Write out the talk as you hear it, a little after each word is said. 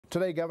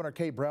Today, Governor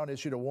Kate Brown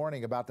issued a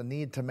warning about the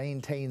need to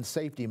maintain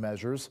safety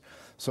measures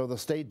so the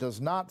state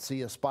does not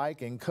see a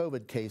spike in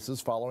COVID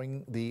cases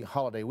following the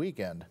holiday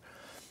weekend.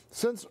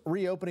 Since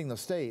reopening the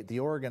state,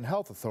 the Oregon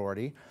Health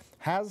Authority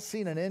has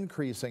seen an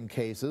increase in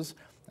cases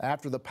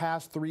after the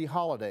past 3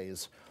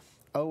 holidays.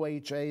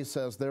 OHA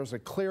says there's a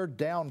clear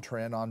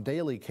downtrend on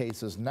daily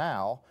cases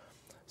now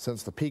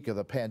since the peak of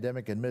the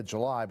pandemic in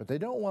mid-July, but they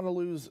don't want to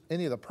lose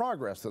any of the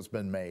progress that's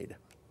been made.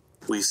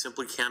 We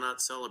simply cannot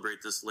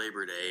celebrate this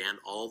Labor Day and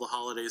all the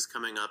holidays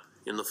coming up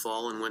in the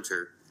fall and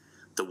winter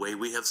the way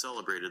we have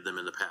celebrated them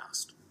in the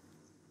past.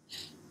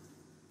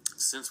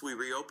 Since we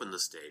reopened the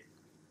state,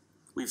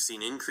 we've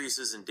seen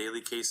increases in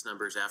daily case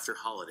numbers after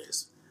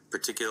holidays,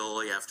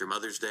 particularly after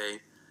Mother's Day,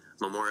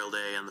 Memorial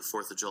Day, and the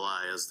 4th of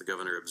July, as the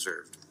governor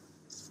observed.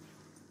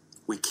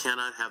 We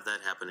cannot have that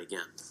happen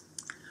again.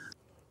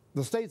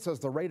 The state says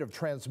the rate of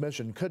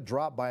transmission could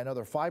drop by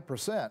another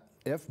 5%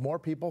 if more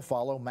people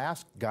follow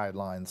mask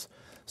guidelines.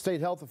 State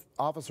Health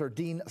Officer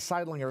Dean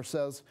Seidlinger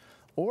says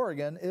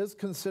Oregon is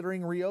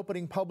considering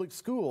reopening public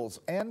schools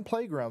and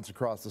playgrounds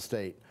across the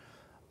state.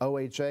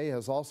 OHA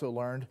has also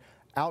learned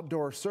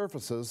outdoor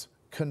surfaces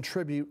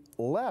contribute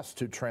less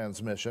to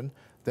transmission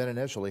than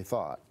initially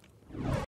thought.